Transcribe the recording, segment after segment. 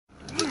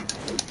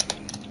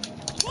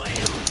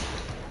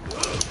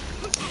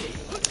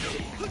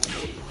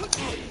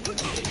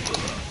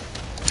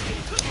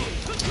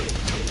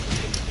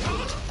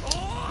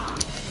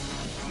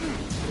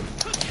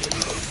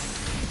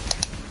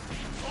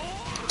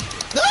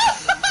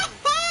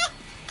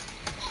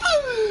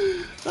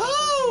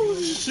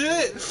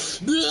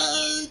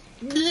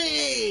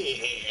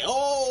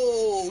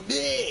Oh,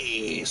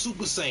 yeah,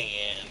 Super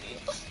Saiyan.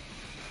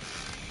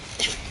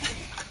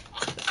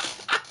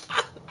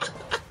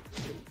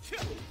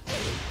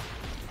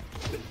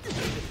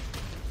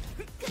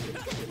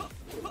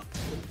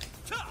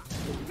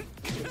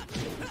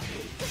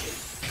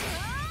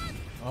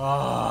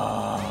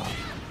 Ah.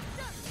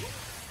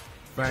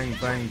 Bang,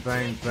 bang,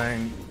 bang,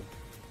 bang.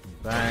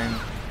 Bang.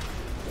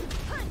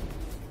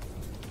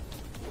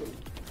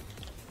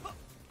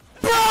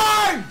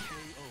 Bang!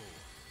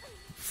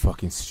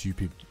 Fucking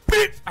stupid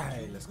bitch!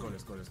 Hey, let's go,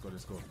 let's go, let's go,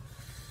 let's go.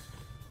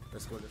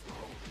 Let's go, let's go.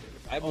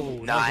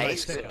 Oh,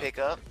 nice, good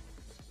pickup.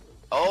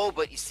 Oh,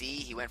 but you see,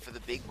 he went for the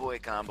big boy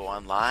combo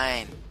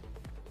online.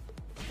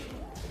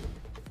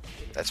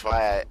 That's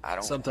why I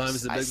don't.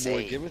 Sometimes the big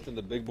boy giveth and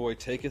the big boy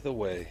taketh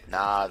away.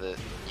 Nah,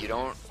 you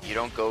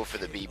don't go for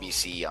the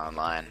BBC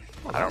online.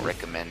 I don't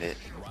recommend it.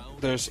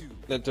 There's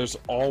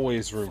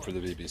always room for the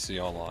BBC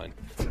online.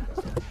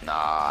 Nah,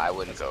 I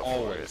wouldn't go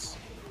for it.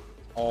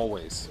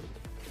 Always.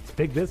 It's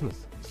big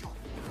business.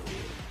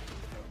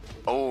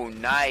 Oh,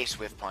 nice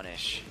whiff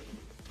punish.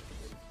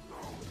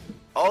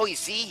 Oh, you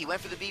see, he went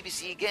for the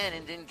BBC again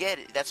and didn't get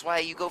it. That's why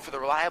you go for the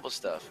reliable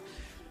stuff.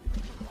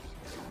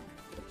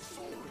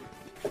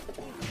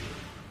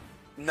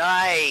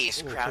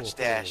 Nice crouch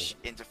dash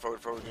into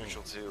forward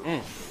neutral too.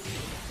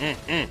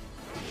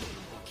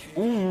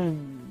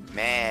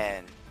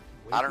 Man,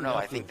 I don't know.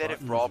 I think that if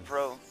Brawl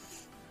Pro,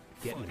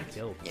 getting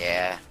killed.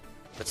 Yeah,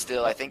 but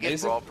still, I think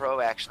if Brawl Pro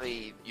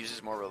actually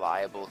uses more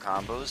reliable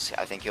combos,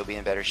 I think he'll be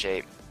in better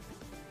shape.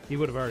 He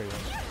would have already won.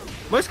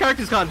 Most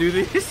characters can't do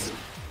this.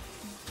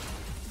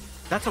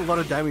 That's a lot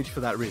of damage for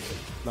that risk.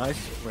 Nice,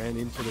 ran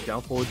into the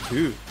down forward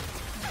too.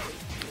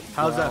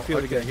 How's that feel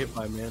to get hit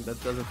by, man?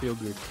 That doesn't feel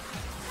good.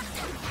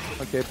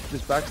 Okay,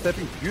 this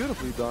backstepping,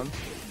 beautifully done.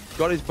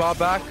 Got his bar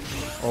back.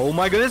 Oh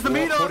my goodness, the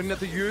meter! Putting it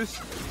to use.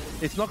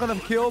 It's not gonna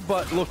kill,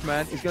 but look,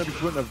 man, he's gonna be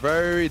put in a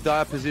very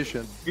dire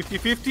position.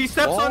 50-50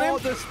 steps on him. Oh,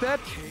 the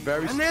step.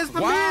 Very. And there's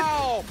the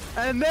wow!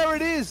 And there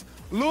it is.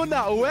 Luna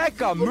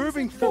Ueka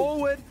moving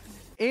forward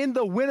in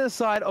the winner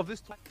side of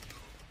this.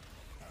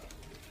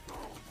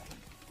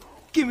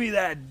 Give me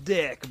that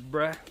dick,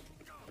 bruh.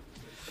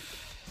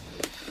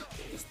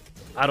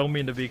 I don't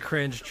mean to be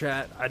cringe,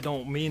 chat. I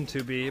don't mean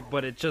to be,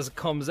 but it just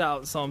comes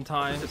out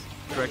sometimes.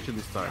 Direction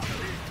this time.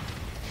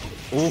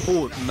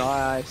 Oh,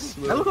 nice.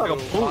 That looked like a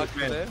bullet,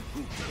 man.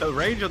 The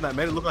range on that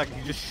made it look like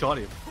he just shot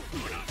him.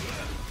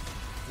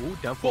 Ooh,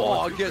 down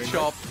forward. Oh, get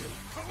chopped.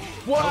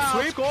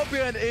 Wow,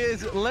 Scorpion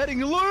is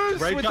letting loose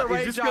with the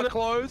range out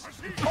close.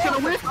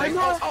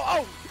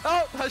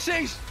 Oh,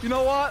 Hashish, you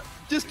know what?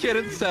 Just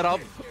kidding, set up,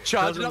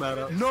 charge it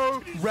up.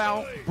 No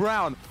round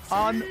brown.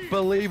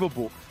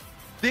 Unbelievable.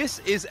 This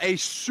is a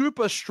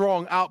super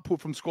strong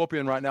output from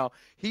Scorpion right now.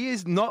 He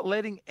is not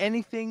letting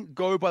anything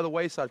go by the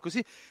wayside because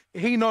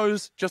he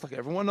knows, just like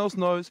everyone else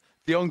knows,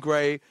 Dion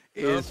Gray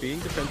is being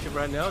defensive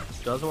right now.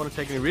 Just doesn't want to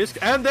take any risk.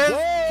 And then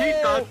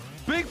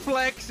big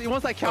flex. He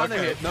wants that counter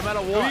hit, no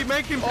matter what. We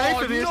make him pay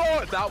for this.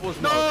 No, that was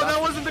that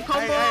wasn't the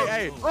combo.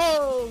 Hey.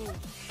 Oh,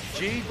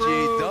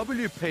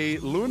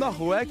 GGWP Luna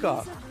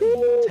Hueca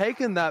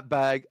taking that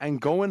bag and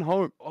going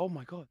home. Oh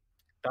my god,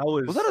 that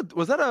was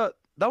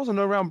a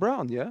no round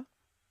brown, yeah.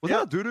 Was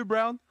that a doo-doo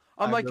brown?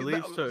 I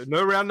believe so.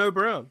 No round, no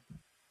brown.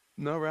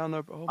 No round,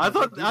 no brown. I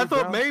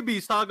thought maybe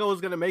Saga was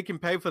gonna make him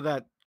pay for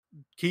that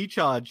key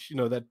charge. You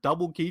know, that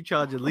double key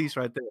charge at least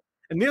right there.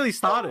 It nearly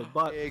started,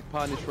 but big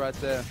punish right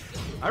there.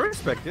 I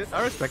respect it.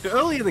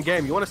 Early in the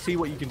game, you want to see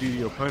what you can do to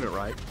your opponent,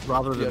 right?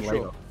 Rather than later.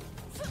 Sure.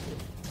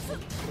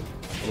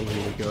 Oh,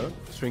 here we go.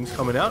 String's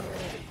coming out.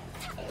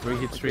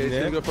 3-hit string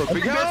there. Go for a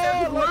big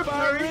low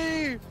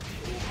parry.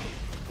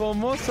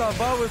 Comment ça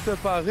va with the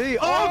parry?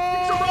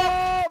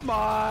 Oh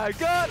my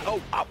god!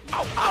 Oh, ow,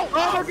 ow, ow!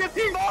 Oh, get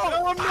him!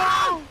 Oh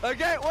no!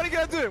 Okay, what are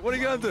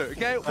you gonna do?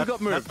 Okay, we got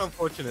moves. That's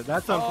unfortunate.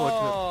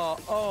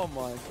 Oh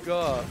my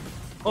god.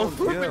 Oh,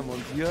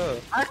 mon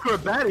Dieu.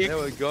 Acrobatics. There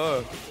we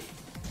go.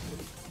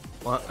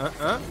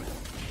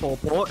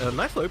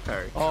 Nice low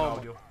parry. Oh.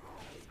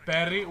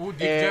 Perry,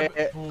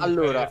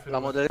 allora, la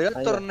modalità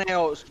del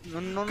torneo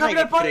non è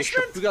che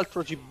cresce, più che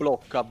altro ci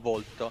blocca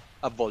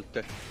a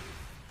volte.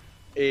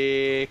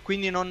 E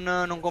quindi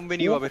non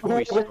conveniva per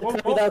questo.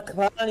 Dark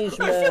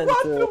Punishment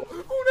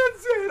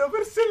 1-0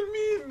 per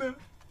Selmin.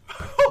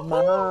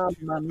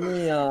 Mamma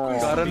mia.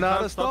 Gotta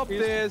not stop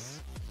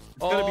this. It's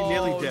gonna be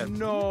nearly dead.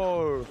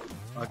 No.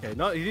 Okay,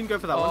 no, he didn't go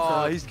for that one.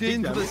 So he's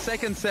getting to the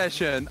second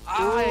session.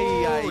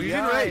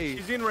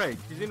 He's in rage.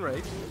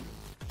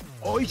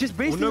 Oh, he's just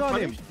beasting on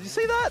him. Did you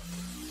see that?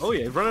 Oh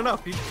yeah, he's running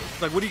up. He's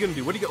like, what are you gonna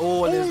do?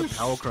 Oh, and there's a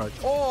power crunch.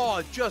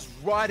 Oh, just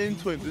right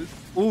into him.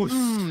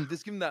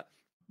 Just give him that.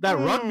 That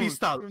rugby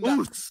style.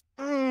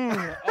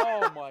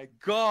 Oh my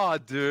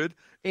god, dude.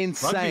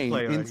 Insane.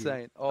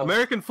 Oh.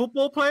 American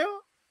football player?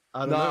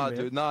 I don't know,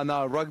 dude.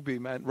 Nah, rugby,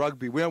 man.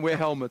 Rugby. We don't wear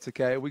helmets,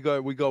 okay? We go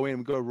in, we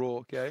go raw,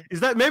 okay?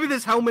 Is that maybe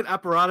there's helmet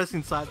apparatus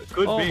inside?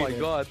 Could be. Oh my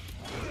god.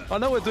 I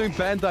know we're doing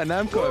Bandai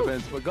Namco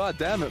events, but god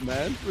damn it,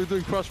 man. We're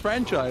doing cross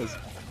franchise.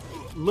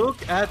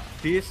 Look at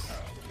this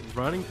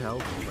running to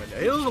help him right now.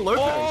 It was a low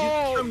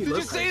parry. Did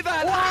you see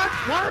that?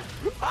 What?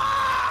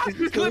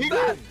 Clip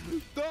that!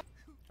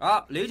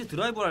 아 레이즈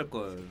드라이브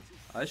할걸.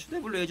 아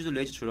슈데블 레이즈도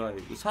레이즈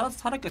드라이브.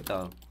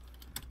 살았겠다.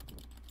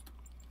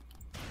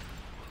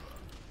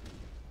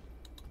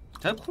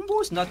 잘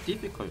콤보 is not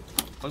difficult.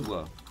 아이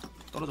뭐야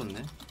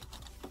떨어졌네.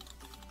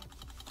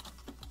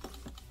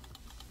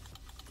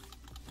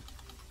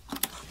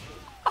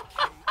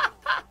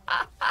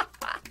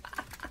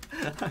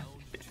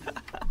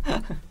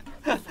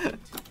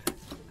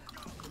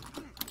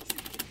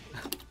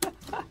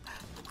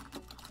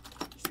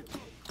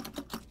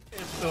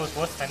 So it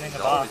was standing in the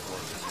bar.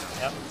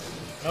 Yep.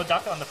 No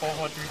duck on the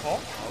 4-4-3-4.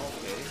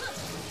 Okay.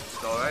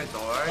 It's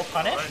alright. No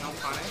punish? No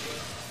punish.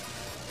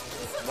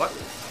 What?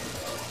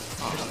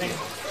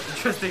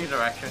 Interesting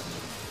interaction.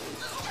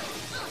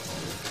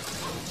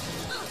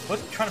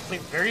 We're trying to play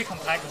very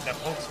compact with their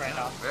pokes right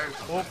now. Very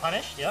cool.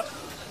 Punish, yep.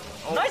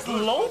 Oh, nice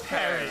good low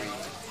parry.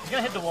 He's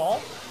gonna hit the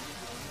wall.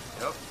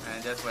 Yep,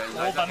 and that's why.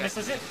 Oh, but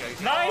misses it.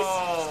 Nice!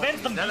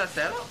 Spins the Is that a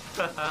setup?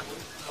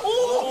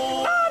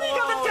 Oh, man, he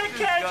got the tech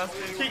catch!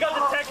 He got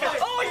the tech catch!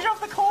 Oh, he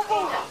dropped the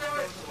combo!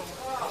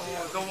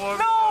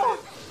 No!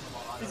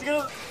 He's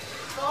gonna...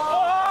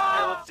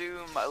 Oh,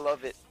 Doom, I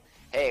love it.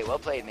 Hey, well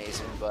played,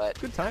 Mason, but...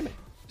 Good timing.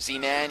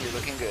 Z-Man, you're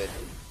looking good.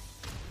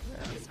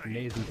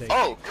 Amazing take.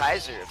 Oh,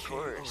 Kaiser, of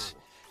course.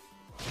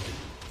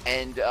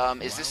 And,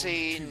 is this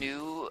a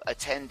new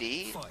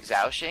attendee,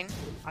 Zhaoxing?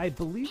 I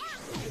believe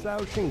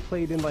Zhaoxing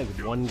played in like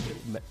one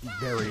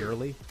very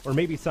early, or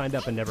maybe signed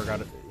up and never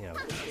got it, you know,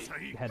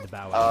 had to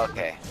bow out.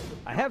 Okay.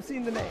 I have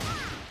seen the name.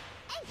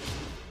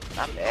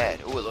 Not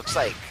bad. Ooh, it looks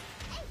like...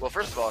 Well,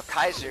 first of all,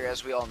 Kaiser,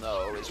 as we all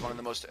know, is one of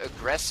the most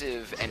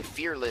aggressive and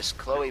fearless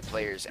Chloe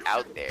players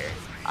out there.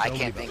 I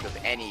can't think of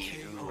any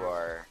who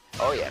are...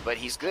 Oh yeah, but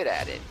he's good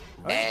at it.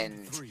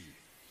 And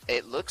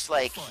it looks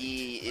like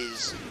he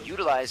is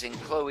utilizing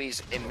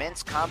Chloe's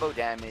immense combo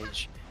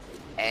damage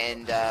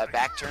and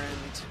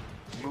back-turned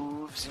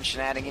moves and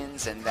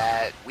shenanigans, and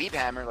that Weeb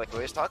Hammer, like we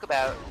always talk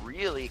about,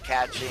 really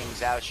catching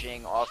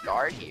Zhaoxing off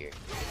guard here.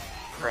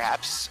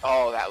 Perhaps...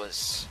 Oh, that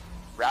was...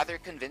 rather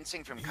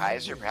convincing from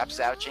Kaiser. Perhaps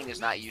Zhaoxing is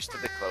not used to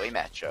the Chloe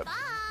matchup.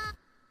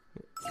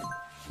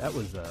 That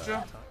was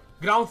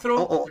ground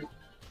throw.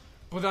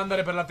 Poteva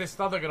andare per la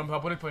testata che rompeva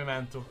pure il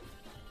pavimento.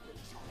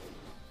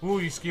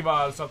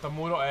 Schiva il salto a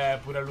muro.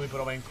 Pure lui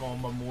prova in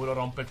combo a muro.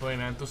 Rompe il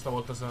pavimento.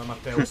 Stavolta sarà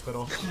Matteus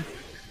però.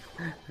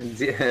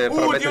 Dio,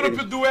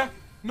 1+2.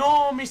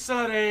 No, missa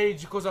la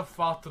rage. Cosa ha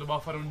fatto? Doveva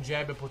fare un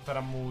jab e portare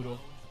a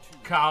muro.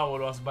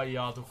 Cavolo, ha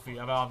sbagliato qui,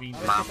 aveva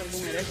vinto. Ma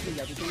algún electric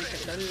ya tú tienes que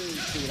estar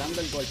tirando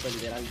el golpe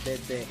literal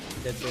desde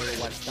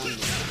wild standing.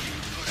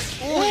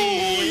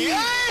 Uy,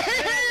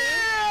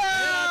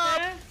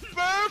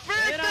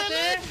 Perfect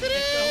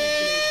electric.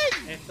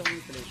 Esto es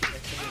un clip.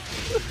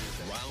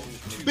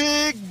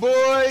 Big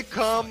boy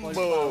combo.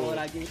 Por favor,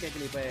 alguien que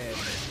clipe.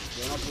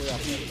 Yo no pude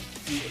hacer.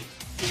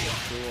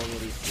 Estuvo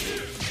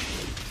durísimo.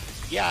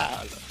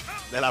 Ya,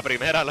 de la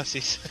primera lo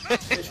hice.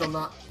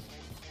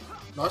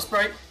 Nice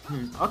break.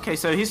 Okay,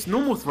 so his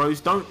normal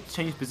throws don't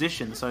change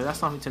position, so that's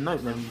something to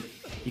note. Then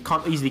you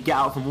can't easily get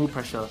out from wall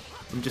pressure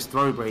from just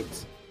throw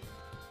breaks.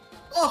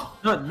 Oh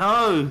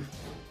no!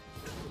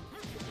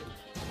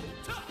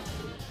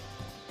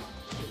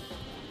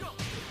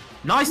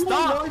 Nice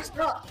start! Nice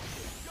start.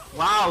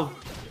 Wow!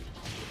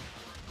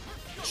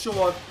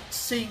 Sure, I've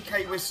seen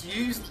K-Wiz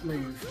use the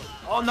move.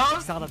 Oh no!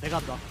 이상하다, 내가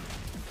한다.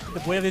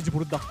 근데 뭐 해야 될지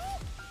모른다.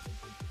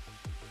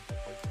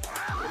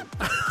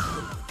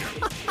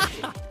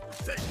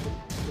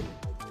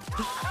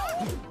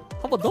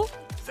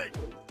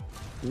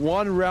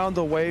 One round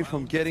away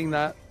from getting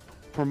that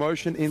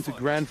promotion into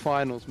grand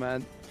finals,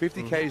 man.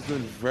 50k is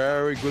doing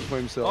very good for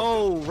himself.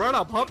 Oh, run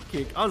up hop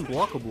kick,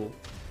 unblockable.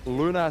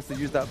 Luna has to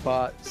use that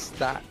bar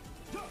stat.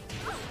 There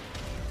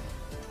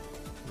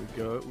we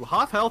go. Well,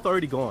 half health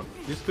already gone.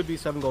 This could be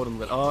 7 golden,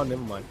 but oh,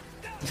 never mind.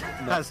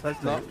 that's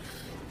no.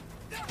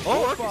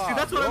 Oh, okay, see,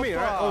 that's what I mean,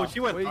 right? Oh, she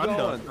went under,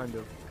 going?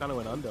 kind of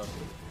went under.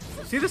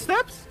 See the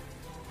steps?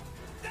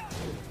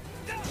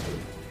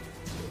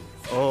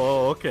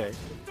 Oh, okay.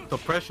 The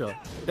pressure.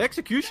 The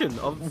execution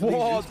of...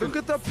 Whoa, look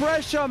at the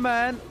pressure,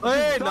 man.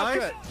 Hey,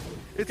 nice.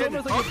 It's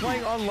almost like you're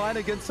playing online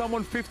against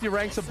someone 50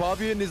 ranks above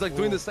you and he's like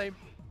doing the same.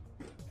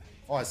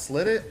 Oh, I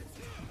slid it.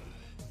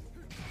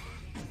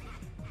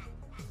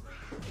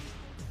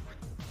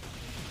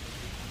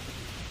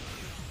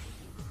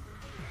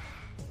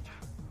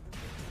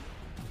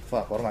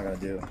 Fuck, what am I gonna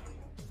do?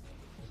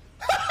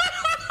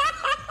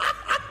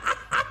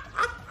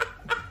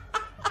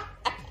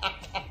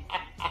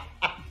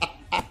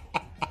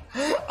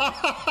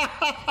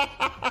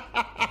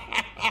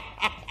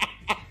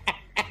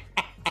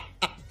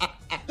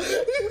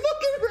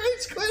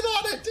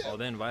 Oh,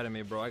 they invited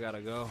me, bro. I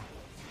gotta go.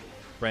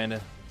 Brandon,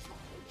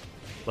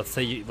 let's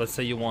say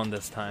you won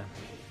this time.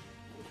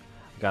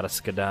 Gotta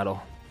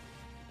skedaddle.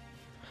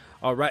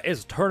 All right,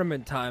 it's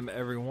tournament time,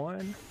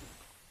 everyone.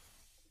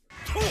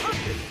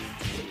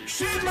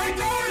 Shit like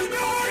that is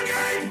not a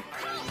game!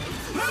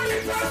 Let me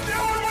press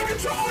down my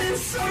controller, you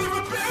son of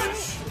a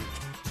bitch!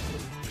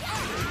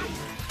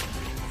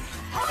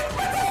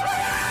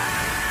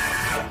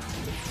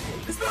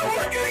 It's not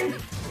working!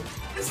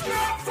 It's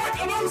not!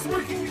 Fuck, I know it's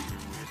working!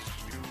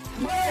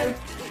 No!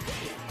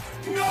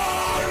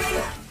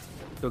 No!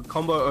 The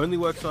combo only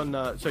works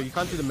on, so you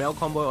can't do the male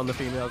combo on the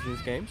females in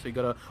this game, so you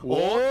gotta...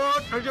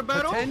 What? Treasure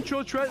battle?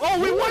 Potential treasure...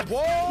 Oh, wait, what?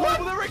 Whoa, What?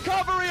 the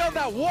recovery on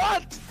that,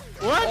 what?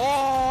 What?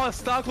 Oh,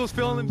 Stark was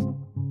feeling...